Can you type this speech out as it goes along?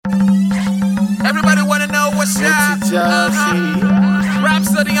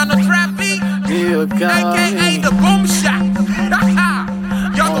Rhapsody on the trap beat, aka the BoomSha.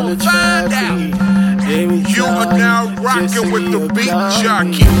 Y'all gon' find out. You are now rocking with the beat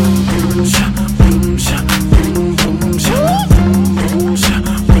jockey.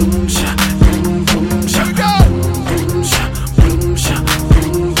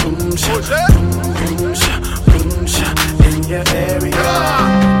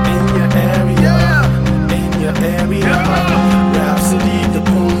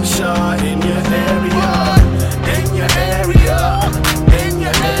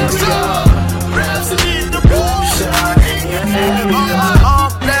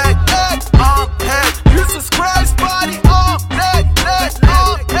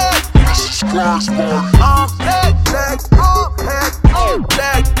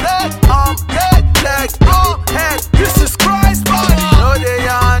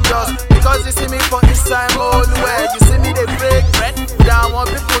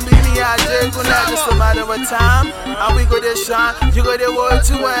 Time, and we go to shine. You go to world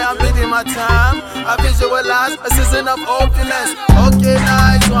to where I'm bidding my time. I visualize a season of opulence. Okay,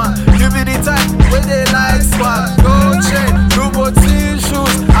 nice one. You be the type where they like swag. Gold chain, new bottine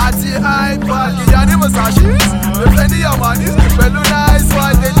shoes, RT iPad. Give ya the massages, the plenty of money. Bellu nice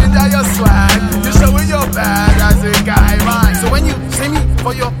one, they ginger your swag. You showing your bad as a guy, man. So when you see me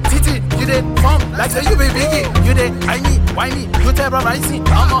for your titty, you dey pump like say you be biggie. You dey I me, why me? You terrorize me.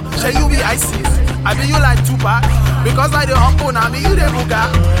 I'ma show you be icy. I be you like Tupac, because I the humble, now me you the buga.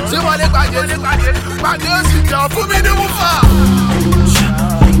 See what they got you, sit down for me the woofer.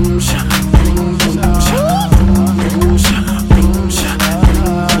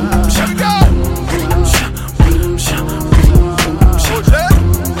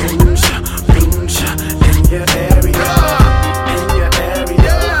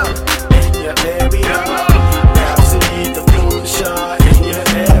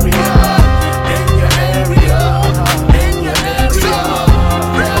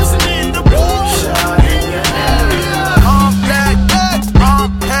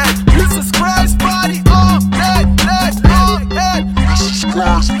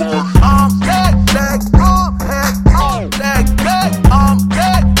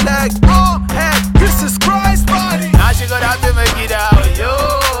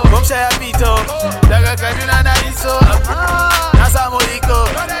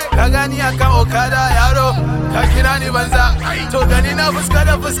 Okada yaro, ka kira ni banza, to gani na fuska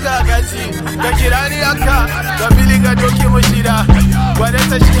da fuska gaji, ka kira ni aka, ka fili ka doki mushira,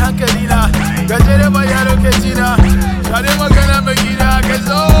 wadata shi hankali na, ka jere ba yaro ke jina, ka ne magana mai gida, ka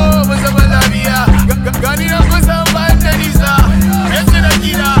zo mu zama lafiya, gani na kusan ban da nisa, yanzu da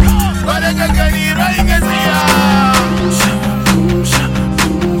gida, wadda ka gani rai gaskiya.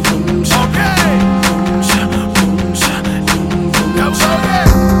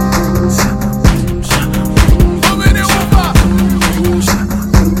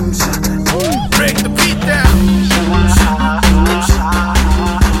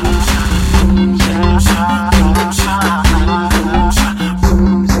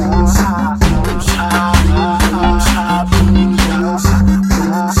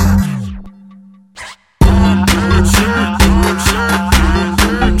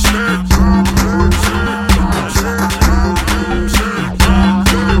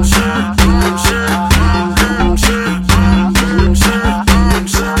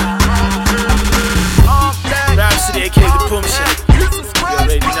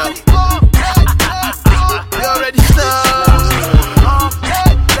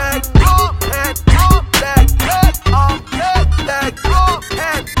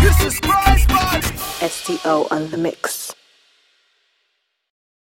 STO on the mix.